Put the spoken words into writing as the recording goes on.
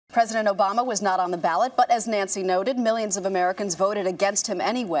President Obama was not on the ballot, but as Nancy noted, millions of Americans voted against him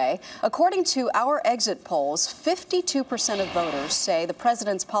anyway. According to our exit polls, 52% of voters say the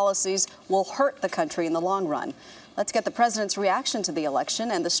president's policies will hurt the country in the long run. Let's get the president's reaction to the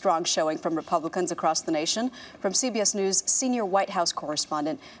election and the strong showing from Republicans across the nation from CBS News senior White House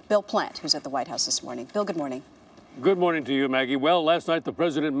correspondent Bill Plante, who's at the White House this morning. Bill, good morning. Good morning to you, Maggie. Well, last night the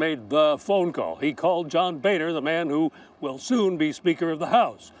president made the phone call. He called John Boehner, the man who will soon be Speaker of the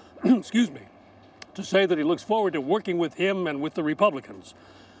House, excuse me, to say that he looks forward to working with him and with the Republicans.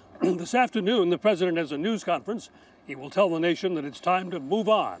 This afternoon, the president has a news conference. He will tell the nation that it's time to move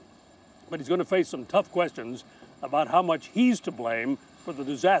on. But he's going to face some tough questions about how much he's to blame for the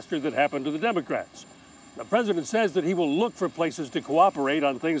disaster that happened to the Democrats. The president says that he will look for places to cooperate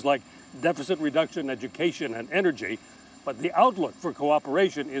on things like deficit reduction, education, and energy, but the outlook for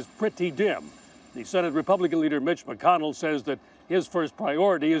cooperation is pretty dim. The Senate Republican leader Mitch McConnell says that his first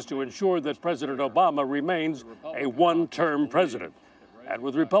priority is to ensure that President Obama remains a one-term president. And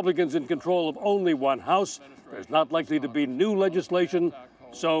with Republicans in control of only one House, there's not likely to be new legislation,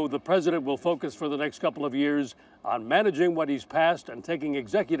 so the president will focus for the next couple of years on managing what he's passed and taking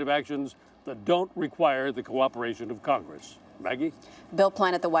executive actions that don't require the cooperation of Congress. Maggie? Bill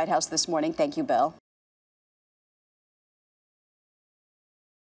Plante at the White House this morning. Thank you, Bill.